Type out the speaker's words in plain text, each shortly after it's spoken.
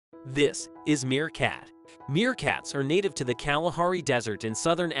This is meerkat. Meerkats are native to the Kalahari Desert in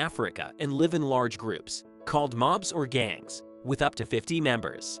southern Africa and live in large groups, called mobs or gangs, with up to 50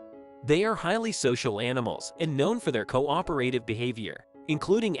 members. They are highly social animals and known for their cooperative behavior,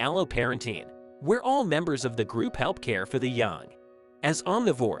 including alloparenting, where all members of the group help care for the young. As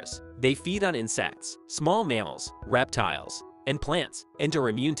omnivores, they feed on insects, small mammals, reptiles, and plants, and are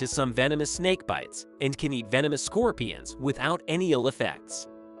immune to some venomous snake bites and can eat venomous scorpions without any ill effects.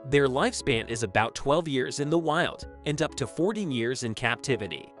 Their lifespan is about 12 years in the wild and up to 14 years in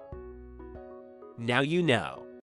captivity. Now you know.